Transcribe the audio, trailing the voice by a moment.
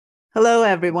Hello,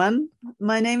 everyone.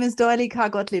 My name is Dorli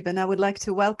Kahr-Gottlieb, and I would like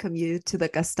to welcome you to the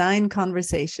Gastein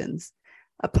Conversations,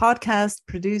 a podcast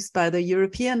produced by the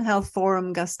European Health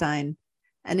Forum Gastein,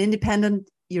 an independent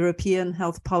European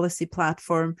health policy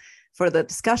platform for the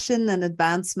discussion and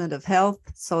advancement of health,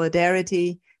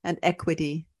 solidarity, and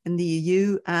equity in the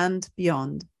EU and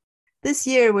beyond. This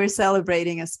year, we're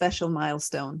celebrating a special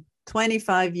milestone,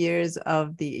 25 years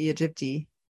of the EHFG.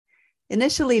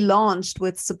 Initially launched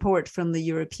with support from the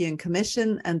European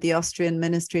Commission and the Austrian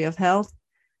Ministry of Health,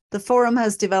 the forum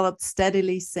has developed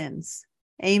steadily since,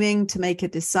 aiming to make a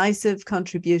decisive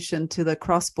contribution to the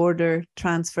cross-border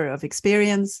transfer of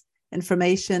experience,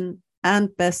 information,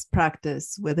 and best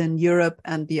practice within Europe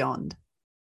and beyond.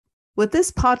 With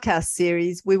this podcast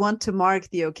series, we want to mark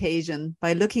the occasion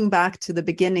by looking back to the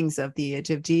beginnings of the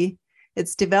EHFG,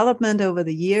 its development over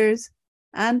the years,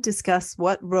 and discuss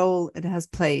what role it has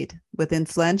played with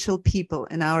influential people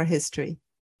in our history.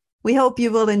 We hope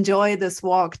you will enjoy this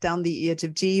walk down the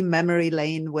EHFG memory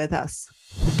lane with us.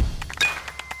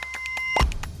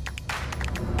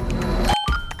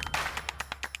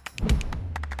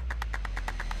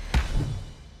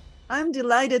 I'm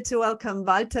delighted to welcome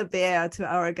Walter Baer to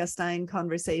our Gastein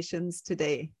Conversations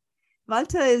today.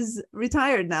 Walter is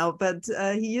retired now, but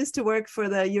he used to work for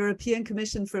the European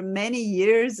Commission for many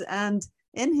years, and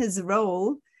in his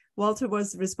role, Walter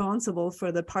was responsible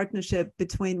for the partnership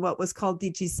between what was called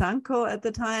DG Sanco at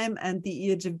the time and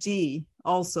the EHFG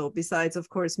also, besides, of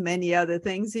course, many other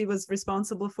things he was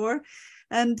responsible for.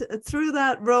 And through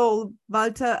that role,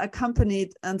 Walter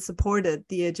accompanied and supported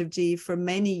the EHFG for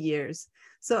many years.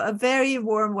 So a very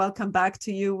warm welcome back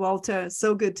to you, Walter.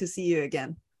 So good to see you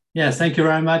again. Yes, thank you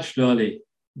very much, Dorli.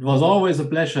 It was always a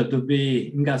pleasure to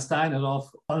be in Gastein and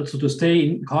also to stay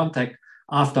in contact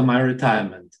after my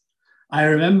retirement. I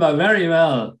remember very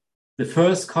well the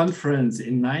first conference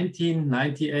in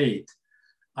 1998.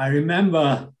 I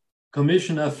remember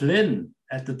Commissioner Flynn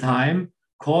at the time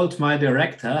called my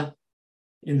director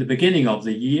in the beginning of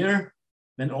the year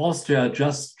when Austria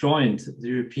just joined the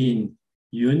European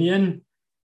Union.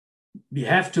 We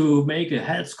have to make a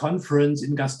health conference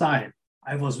in Gastein.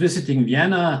 I was visiting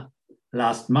Vienna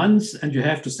last month, and you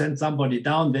have to send somebody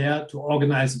down there to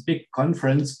organize a big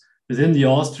conference within the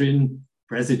Austrian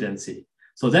presidency.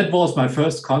 So that was my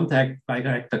first contact. My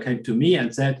director came to me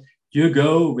and said, you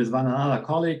go with one another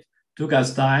colleague to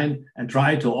Gastein and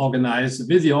try to organize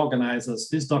with the organizers,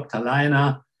 with Dr.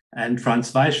 Leiner and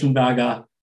Franz Weichenberger.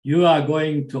 You are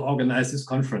going to organize this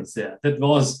conference there. That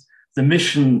was the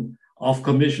mission of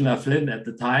Commissioner Flynn at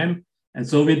the time. And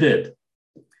so we did.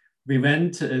 We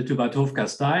went to Bad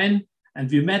Hofgastein and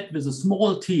we met with a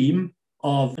small team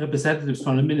of representatives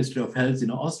from the Ministry of Health in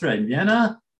Austria in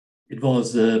Vienna. It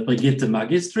was Brigitte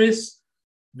Magistris,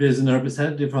 with a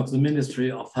representative of the Ministry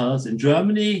of Health in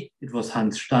Germany. It was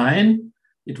Hans Stein.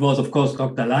 It was, of course,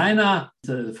 Dr. Leiner,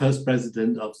 the first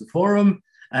president of the forum,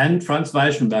 and Franz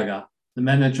Weichenberger, the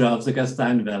manager of the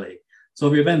Gastein Valley. So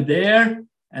we went there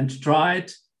and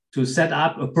tried to set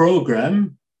up a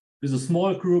program with a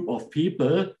small group of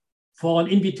people for an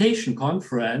invitation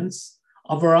conference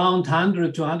of around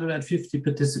 100 to 150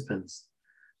 participants.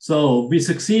 So we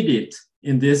succeeded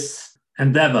in this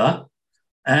endeavor.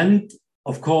 And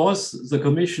of course, the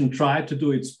Commission tried to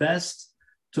do its best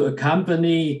to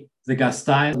accompany the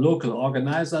Gastein local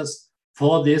organizers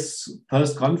for this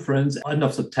first conference, end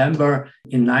of September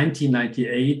in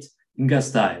 1998 in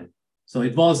Gastein. So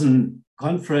it was a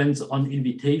conference on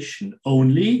invitation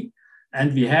only.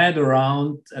 And we had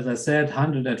around, as I said,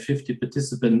 150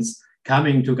 participants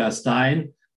coming to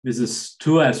Gastein with this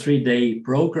 2 or 3 day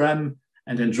program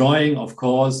and enjoying, of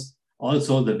course,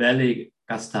 also the Valley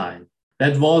Gastein.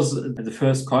 That was the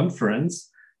first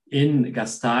conference in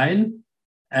Gastein.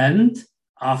 And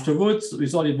afterwards, we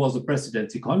thought it was a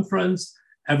presidency conference.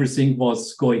 Everything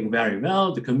was going very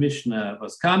well. The commissioner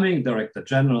was coming, director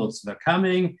generals were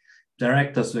coming,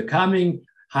 directors were coming,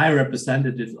 high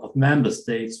representatives of member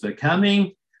states were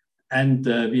coming. And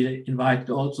we invited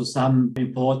also some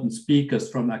important speakers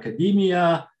from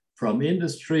academia, from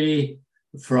industry,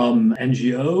 from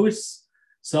NGOs.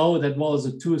 So that was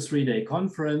a 2 or 3 day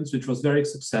conference, which was very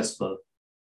successful.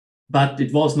 But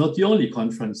it was not the only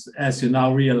conference, as you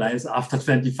now realize, after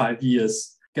 25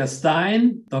 years.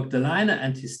 Gastein, Dr. Leiner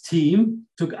and his team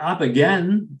took up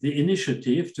again the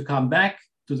initiative to come back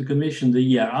to the Commission the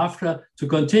year after to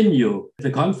continue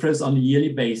the conference on a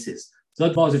yearly basis. So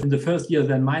it was in the first year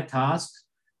then my task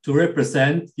to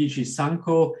represent DG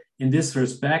Sanco in this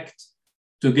respect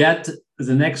to get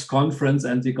the next conference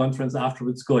and the conference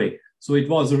afterwards going. So it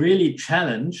was a really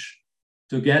challenge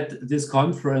to get this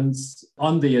conference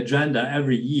on the agenda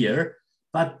every year.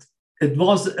 But it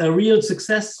was a real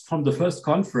success from the first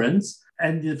conference.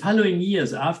 And the following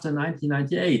years after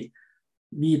 1998,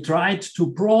 we tried to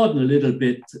broaden a little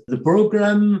bit the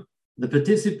program, the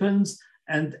participants.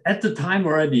 And at the time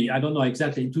already, I don't know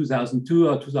exactly in 2002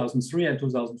 or 2003 and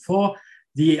 2004,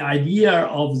 the idea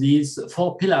of this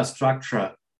 4-pillar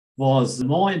structure was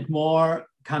more and more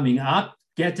coming up,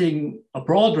 getting a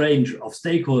broad range of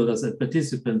stakeholders and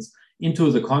participants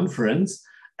into the conference.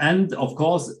 And of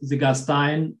course, the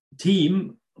Gastein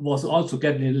team was also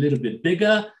getting a little bit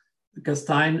bigger.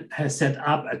 Gastein has set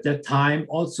up at that time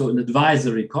also an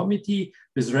advisory committee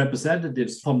with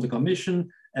representatives from the Commission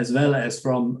as well as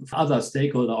from other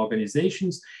stakeholder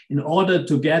organizations in order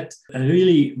to get a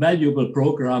really valuable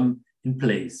program in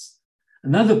place.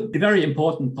 Another very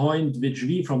important point which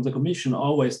we from the Commission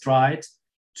always tried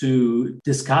to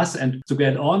discuss and to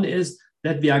get on is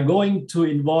that we are going to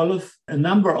involve a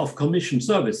number of Commission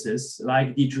services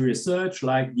like DG Research,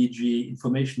 like DG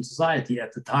Information Society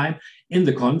at the time in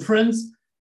the conference,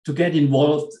 to get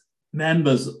involved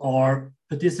members or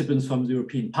participants from the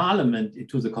European Parliament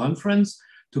into the conference,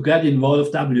 to get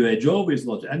involved WHO, which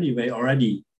was anyway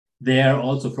already there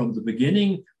also from the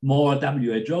beginning, more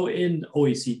WHO in,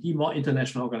 OECD, more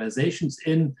international organizations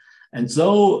in. And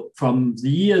so from the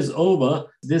years over,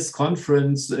 this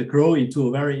conference grew into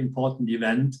a very important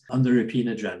event on the European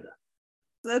agenda.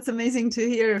 That's amazing to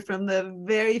hear from the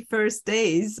very first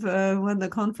days when the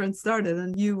conference started,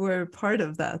 and you were part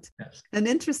of that. Yes. And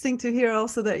interesting to hear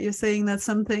also that you're saying that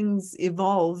some things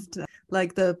evolved,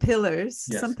 like the pillars,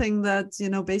 yes. something that,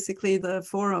 basically the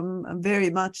forum very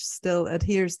much still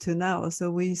adheres to now. So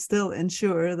we still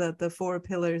ensure that the 4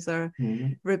 pillars are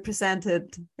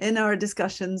represented in our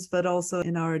discussions, but also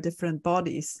in our different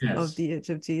bodies yes. of the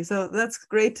EHFG. So that's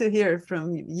great to hear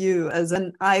from you as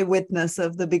an eyewitness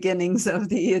of the beginnings of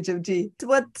the EHFG.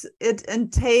 What it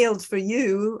entailed for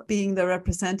you, being the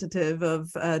representative of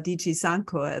DG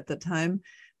Sanko at the time,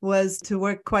 was to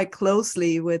work quite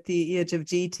closely with the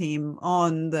EHFG team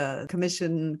on the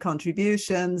Commission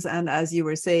contributions and, as you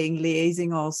were saying,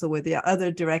 liaising also with the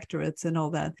other directorates and all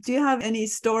that. Do you have any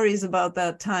stories about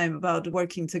that time, about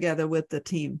working together with the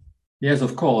team? Yes,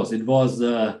 of course. It was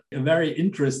a very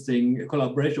interesting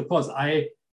collaboration. Of course, I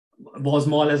was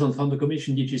more or less from the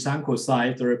Commission DG Sanko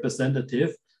side, the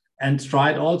representative, and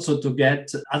tried also to get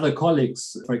other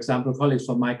colleagues, for example, colleagues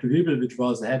from Michael Hübel, which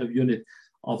was the head of unit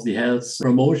of the health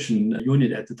promotion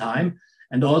unit at the time,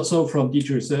 and also from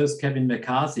DG Research, Kevin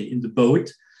McCarthy in the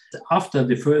boat. After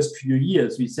the first few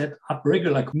years, we set up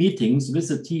regular meetings with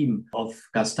the team of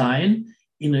Gastein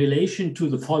in relation to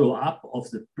the follow-up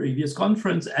of the previous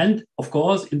conference and, of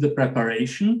course, in the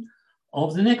preparation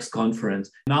of the next conference.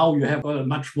 Now you have a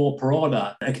much more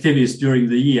broader activities during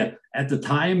the year. At the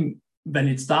time when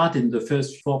it started in the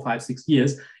first 4, 5, 6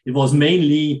 years, it was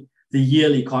mainly the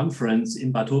yearly conference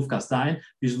in Bad Hofgastein,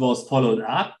 which was followed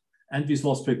up and which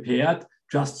was prepared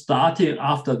just starting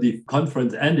after the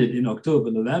conference ended in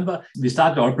October, November. We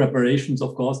started our preparations,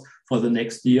 of course, for the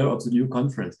next year of the new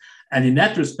conference. And in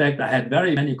that respect, I had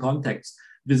very many contacts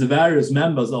with the various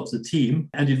members of the team,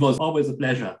 and it was always a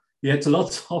pleasure. We had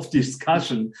lots of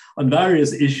discussion on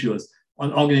various issues,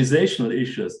 on organizational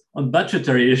issues, on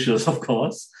budgetary issues, of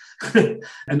course,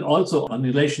 and also in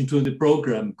relation to the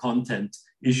program content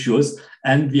issues.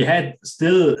 And we had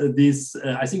still this,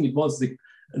 I think it was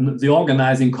the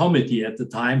organizing committee at the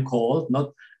time called,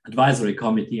 not advisory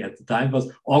committee at the time, it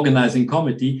was organizing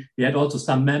committee. We had also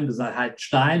some members at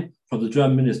Gastein from the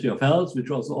German Ministry of Health,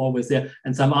 which was always there,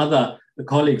 and some other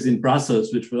colleagues in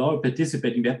Brussels, which were all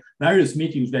participating. We had various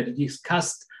meetings where they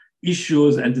discussed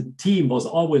issues, and the team was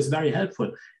always very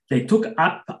helpful. They took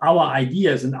up our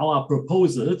ideas and our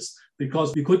proposals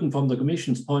because we couldn't, from the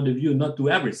Commission's point of view, not do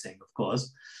everything, of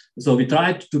course. So we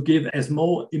tried to give as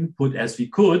more input as we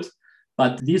could,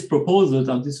 but these proposals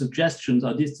and these suggestions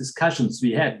or these discussions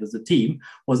we had with the team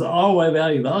was always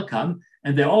very welcome.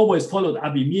 And they always followed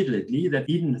up immediately, that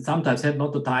even sometimes had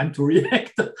not the time to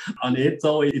react on it.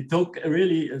 So it took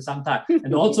really some time.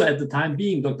 And also at the time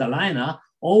being, Dr. Leiner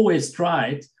always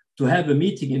tried to have a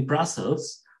meeting in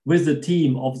Brussels with the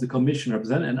team of the Commission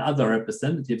representative and other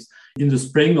representatives in the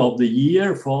spring of the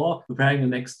year for preparing the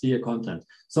next year content.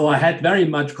 So I had very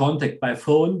much contact by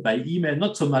phone, by email,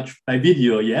 not so much by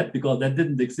video yet, because that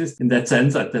didn't exist in that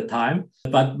sense at the time,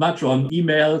 but much on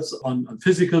emails, on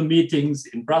physical meetings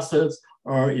in Brussels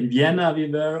or in Vienna.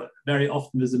 We were very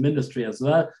often with the ministry as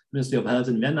well, Ministry of Health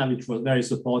in Vienna, which was very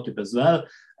supportive as well.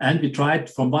 And we tried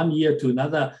from one year to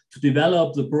another to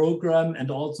develop the program and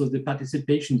also the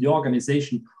participation, the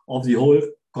organization of the whole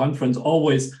conference,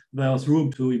 always there was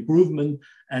room to improvement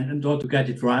and to get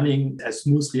it running as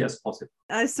smoothly as possible.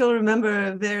 I still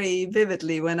remember very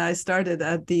vividly when I started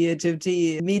at the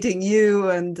EGFG, meeting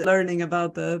you and learning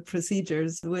about the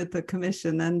procedures with the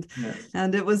commission.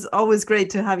 And it was always great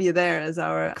to have you there as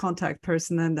our contact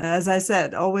person. And as I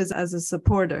said, always as a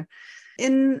supporter.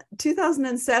 In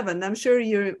 2007, I'm sure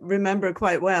you remember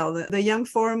quite well, the Young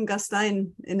Forum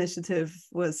Gastein initiative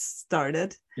was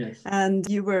started. Yes. And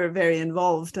you were very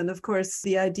involved. And of course,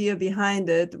 the idea behind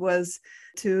it was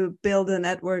to build a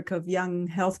network of young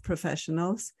health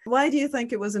professionals. Why do you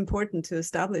think it was important to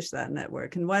establish that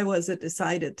network? And why was it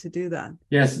decided to do that?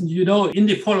 Yes, in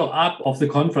the follow-up of the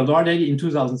conference, already in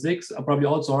 2006, or probably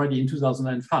also already in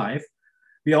 2005,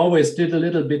 we always did a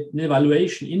little bit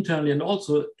evaluation internally and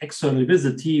also externally with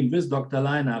the team, with Dr.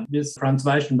 Leiner, with Franz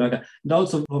Weichenberger, and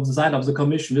also from the side of the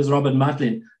commission with Robert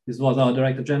Matlin. This was our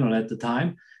director general at the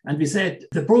time. And we said,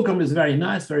 the program is very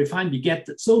nice, very fine. We get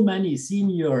so many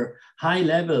senior,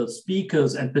 high-level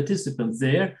speakers and participants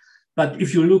there. But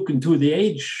if you look into the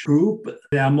age group,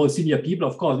 there are more senior people.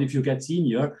 Of course, if you get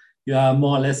senior, you are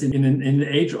more or less in the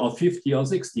age of 50 or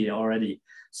 60 already.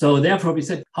 So therefore, we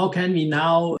said, how can we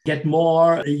now get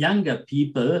more younger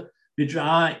people which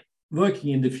are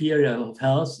working in the field of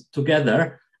health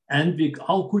together? And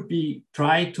how could we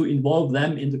try to involve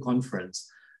them in the conference?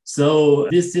 So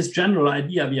this general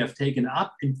idea we have taken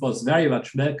up. It was very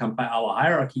much welcomed by our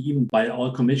hierarchy, even by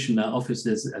all commissioner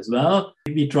offices as well.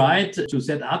 We tried to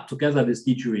set up together with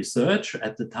DG Research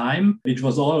at the time, which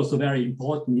was also very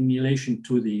important in relation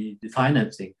to the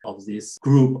financing of this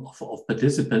group of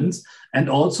participants, and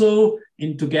also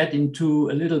to get into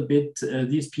a little bit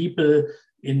these people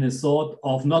in a sort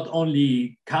of not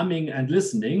only coming and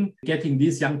listening, getting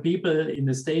these young people in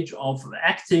a stage of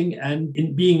acting and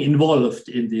in being involved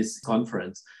in this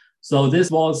conference. So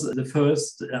this was the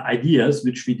first ideas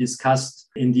which we discussed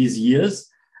in these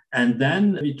years. And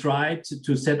then we tried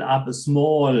to set up a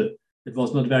small, it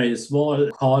was not very small,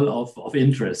 call of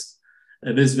interest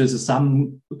with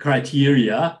some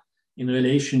criteria in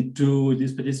relation to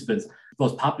these participants. It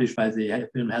was published by the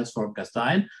European Health Forum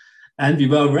Gastein. And we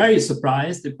were very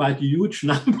surprised by the huge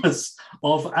numbers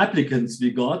of applicants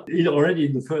we got already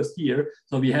in the first year.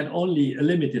 So we had only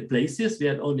limited places, we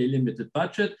had only limited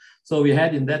budget. So we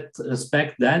had in that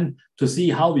respect then to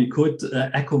see how we could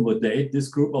accommodate this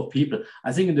group of people.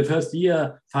 I think in the first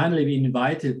year, finally, we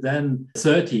invited then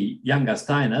 30 young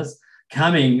Gasteiners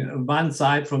coming one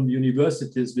side from the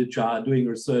universities which are doing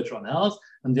research on health,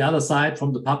 and the other side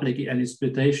from the public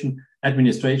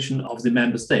administration of the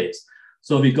member states.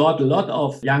 So we got a lot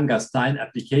of young Gastein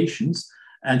applications.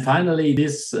 And finally,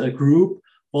 this group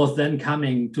was then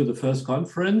coming to the first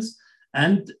conference.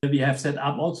 And we have set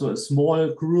up also a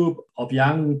small group of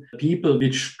young people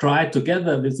which tried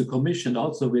together with the commission,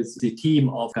 also with the team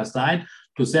of Gastein,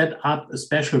 to set up a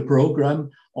special program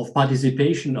of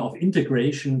participation, of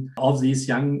integration of these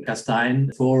young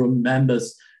Gastein Forum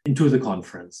members into the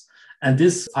conference. And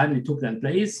this finally took then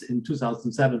place in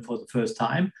 2007 for the first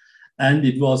time. And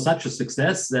it was such a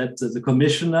success that the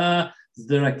commissioner,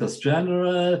 the directors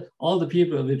general, all the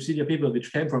people, senior people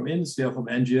which came from industry or from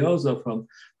NGOs or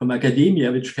from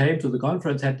academia, which came to the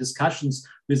conference, had discussions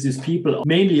with these people,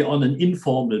 mainly on an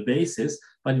informal basis.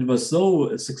 But it was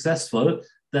so successful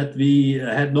that we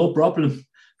had no problem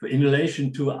in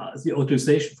relation to the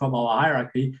authorization from our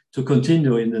hierarchy to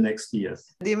continue in the next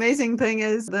years. The amazing thing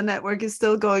is the network is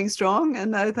still going strong,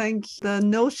 and I think the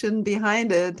notion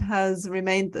behind it has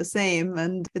remained the same,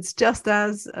 and it's just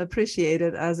as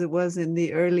appreciated as it was in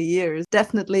the early years.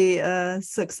 Definitely a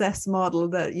success model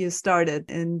that you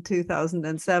started in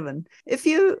 2007. If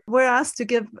you were asked to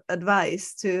give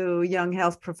advice to young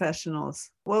health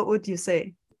professionals, what would you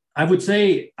say? I would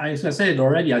say, as I said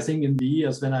already, I think in the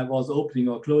years when I was opening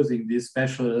or closing this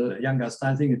special Young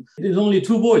Gastein thing, it is only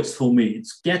two words for me.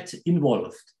 It's get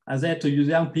involved. I said to you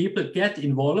young people, get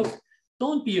involved.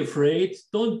 Don't be afraid.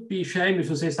 Don't be ashamed if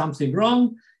you say something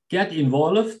wrong. Get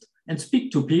involved and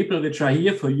speak to people which are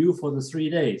here for you for the 3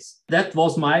 days. That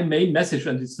was my main message,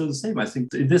 and it's still the same, I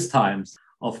think, in these times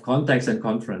of contacts and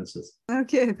conferences.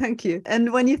 Okay, thank you.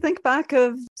 And when you think back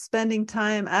of spending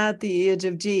time at the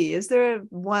EGFG, is there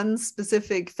one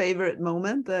specific favorite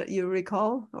moment that you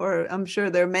recall? Or I'm sure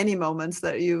there are many moments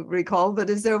that you recall, but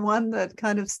is there one that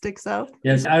kind of sticks out?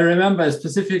 Yes, I remember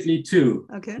specifically two.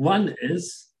 Okay. One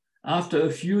is, after a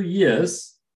few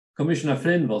years, Commissioner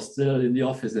Flynn was still in the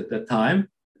office at that time.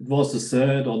 It was the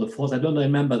third or the fourth, I don't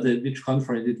remember which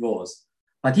conference it was.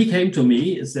 But he came to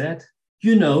me and said,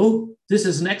 you know, this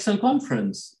is an excellent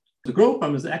conference. The growth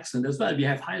program is excellent as well. We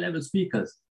have high-level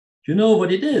speakers. You know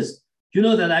what it is? you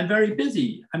know that I'm very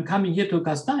busy. I'm coming here to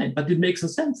Gastein, but it makes a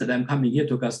sense that I'm coming here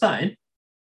to Gastein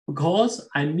because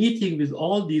I'm meeting with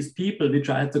all these people which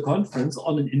are at the conference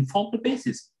on an informal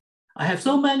basis. I have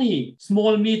so many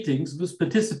small meetings with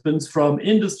participants from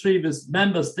industry, with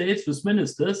member states, with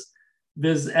ministers,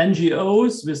 with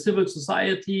NGOs, with civil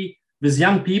society, with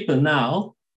young people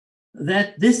now,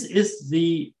 that this is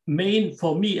the main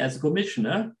for me as a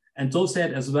commissioner, and so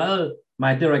said as well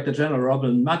my Director General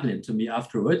Robin Maglin to me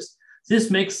afterwards.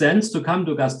 This makes sense to come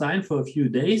to Gastein for a few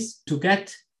days to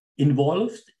get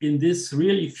involved in this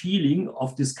really feeling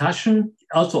of discussion,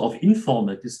 also of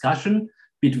informal discussion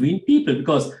between people.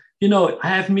 Because, you know, I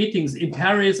have meetings in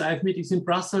Paris, I have meetings in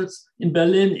Brussels, in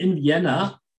Berlin, in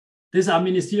Vienna. These are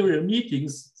ministerial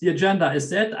meetings. The agenda is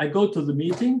set. I go to the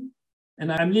meeting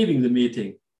and I'm leaving the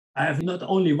meeting. I have not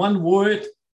only one word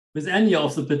with any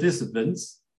of the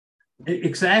participants,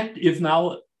 except if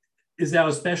now is there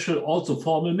a special also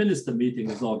formal minister meeting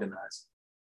is organized.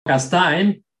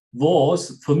 Gastein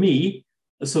was, for me,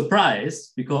 a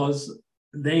surprise because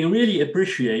they really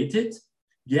appreciated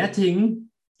getting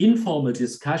informal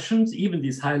discussions, even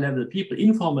these high-level people,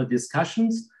 informal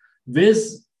discussions with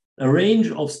a range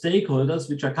of stakeholders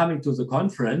which are coming to the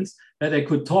conference that they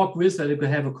could talk with, that they could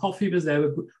have a coffee with, that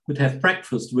they could have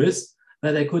breakfast with,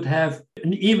 that they could have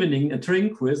an evening, a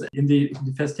drink with in the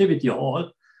festivity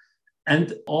hall.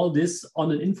 And all this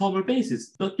on an informal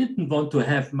basis. They didn't want to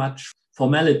have much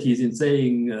formalities in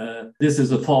saying this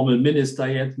is a formal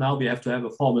minister yet, now we have to have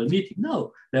a formal meeting.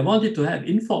 No, they wanted to have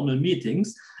informal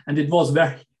meetings, and it was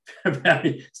very,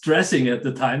 very stressing at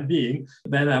the time being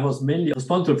when I was mainly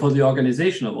responsible for the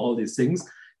organization of all these things.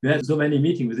 We had so many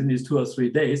meetings within these 2 or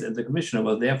 3 days, and the commissioner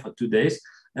was there for 2 days,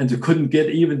 and you couldn't get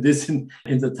even this in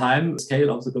the time scale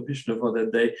of the commissioner for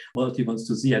that day. What he wants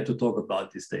to see, had to talk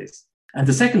about these days. And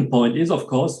the second point is, of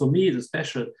course, for me, the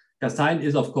special Gastein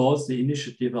is, of course, the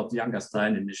initiative of the Young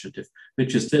Gastein initiative,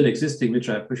 which is still existing, which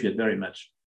I appreciate very much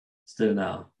still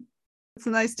now. It's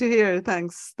nice to hear.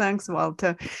 Thanks,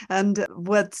 Walter. And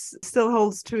what still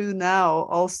holds true now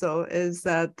also is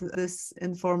that this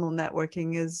informal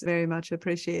networking is very much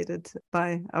appreciated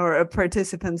by our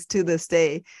participants to this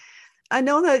day. I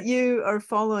know that you are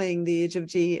following the Age of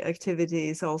G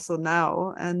activities also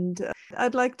now, and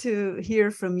I'd like to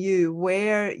hear from you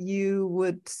where you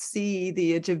would see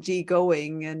the Age of G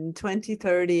going in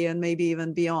 2030 and maybe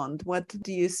even beyond. What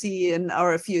do you see in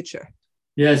our future?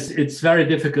 Yes, it's very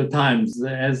difficult times.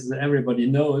 As everybody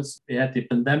knows, we had the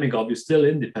pandemic, or we're still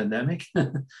in the pandemic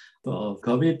of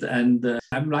COVID, and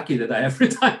I'm lucky that I have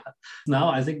retired. Now,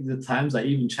 I think the times are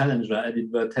even challenger as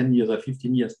it were 10 years or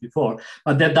 15 years before.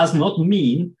 But that does not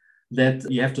mean that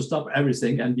we have to stop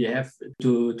everything and we have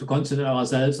to consider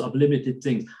ourselves of limited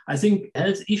things. I think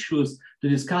health issues to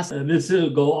discuss will still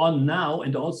go on now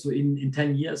and also in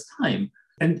 10 years' time.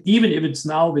 And even if it's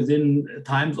now within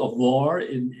times of war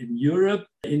in Europe,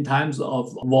 in times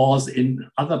of wars in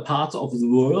other parts of the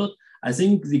world, I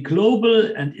think the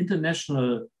global and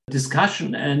international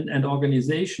discussion and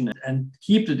organization and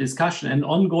keep the discussion and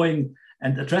ongoing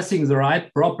and addressing the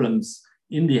right problems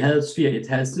in the health sphere, in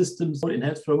health systems, in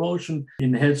health promotion,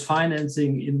 in health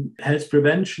financing, in health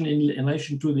prevention, in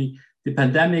relation to the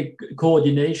pandemic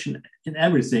coordination, in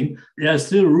everything, there's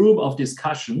still room of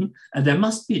discussion, and there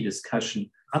must be discussion.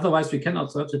 Otherwise, we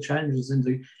cannot solve the challenges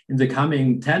in the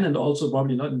coming 10 and also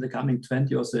probably not in the coming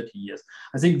 20 or 30 years.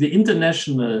 I think the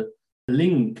international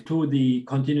link to the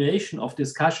continuation of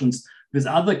discussions with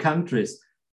other countries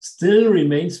still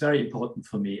remains very important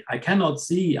for me. I cannot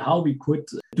see how we could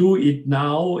do it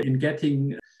now in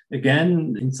getting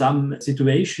again in some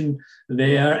situation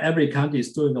where every country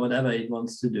is doing whatever it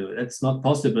wants to do. That's not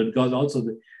possible because also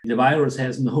the virus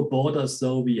has no borders,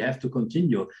 so we have to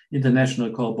continue international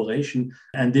cooperation.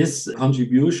 And this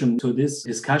contribution to this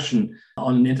discussion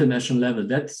on an international level,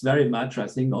 that's very much, I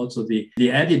think, also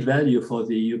the added value for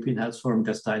the European Health Forum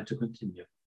Gastein to continue.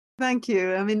 Thank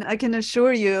you. I mean, I can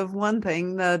assure you of one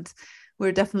thing, that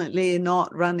we're definitely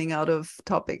not running out of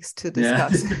topics to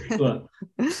discuss. Yeah. Well.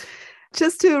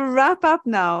 Just to wrap up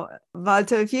now,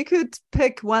 Walter, if you could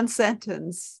pick one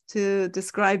sentence to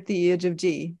describe the Age of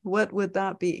G, what would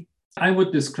that be? I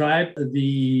would describe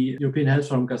the European Health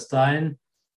Forum Gastein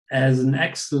as an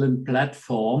excellent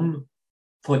platform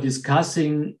for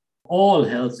discussing all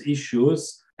health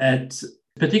issues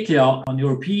particularly on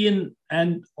European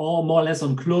and or more or less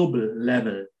on global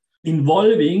level,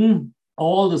 involving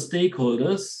all the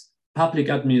stakeholders, public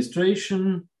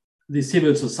administration, the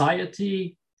civil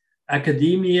society,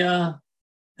 academia,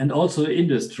 and also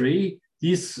industry,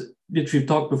 these which we've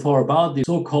talked before about, the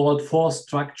so-called force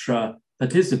structure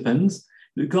participants,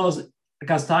 because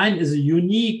Gastein is a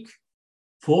unique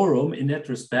forum in that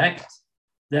respect,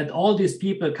 that all these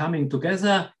people coming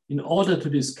together in order to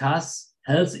discuss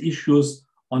health issues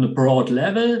on a broad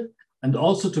level, and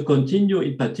also to continue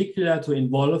in particular to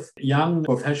involve young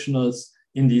professionals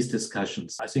in these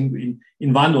discussions. I think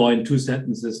in one or in two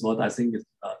sentences, what I think is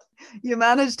about. You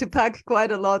managed to pack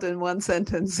quite a lot in one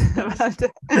sentence.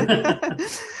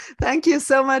 Thank you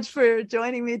so much for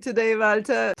joining me today,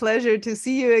 Walter. Pleasure to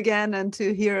see you again and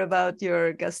to hear about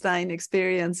your Gastein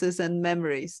experiences and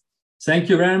memories. Thank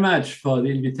you very much for the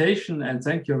invitation, and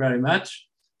thank you very much.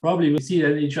 Probably we'll see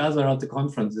each other at the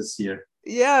conference this year.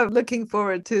 Yeah, looking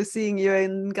forward to seeing you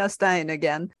in Gastein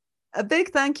again. A big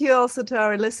thank you also to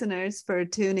our listeners for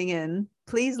tuning in.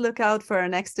 Please look out for our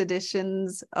next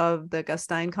editions of the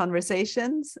Gastein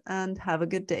Conversations and have a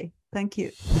good day. Thank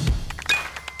you.